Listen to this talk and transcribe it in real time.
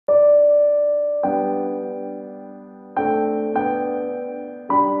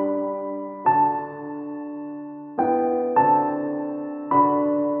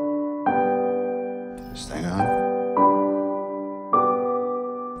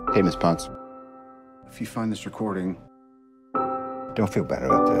Hey, Miss Ponce. If you find this recording, Don't feel bad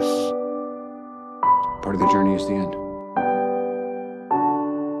about this. part of the journey is the end.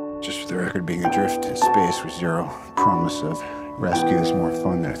 Just for the record, being adrift in space with zero promise of rescue is more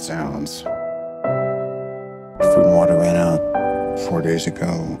fun than it sounds. Food and water ran out 4 days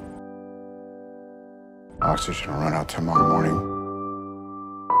ago. Oxygen will run out tomorrow morning.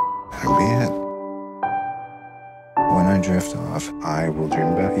 That'll be it. When I drift off, I will dream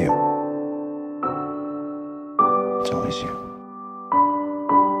about you. It's always you.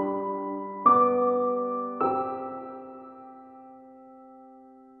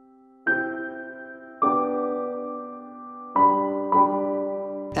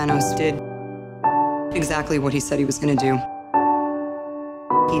 Thanos did exactly what he said he was going to do.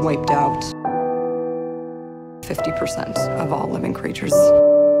 He wiped out 50% of all living creatures.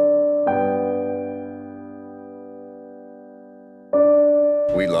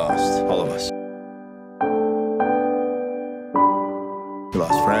 We lost, all of us. We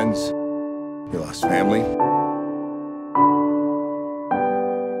lost friends. We lost family.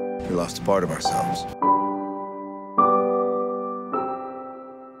 We lost a part of ourselves.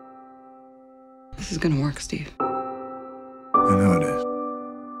 This is going to work, Steve. I know it is.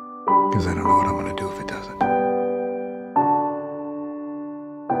 Because I don't know what I'm going to do if it doesn't.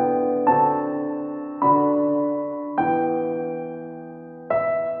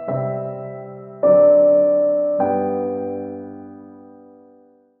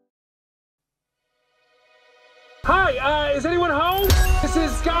 Hi, is anyone home? This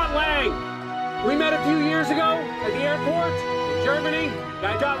is Scott Lang. We met a few years ago at the airport in Germany.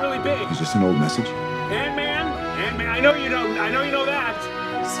 I got really big. Is this an old message? Ant-Man, I know you know that.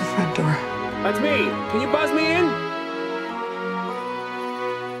 It's the front door. That's me. Can you buzz me in?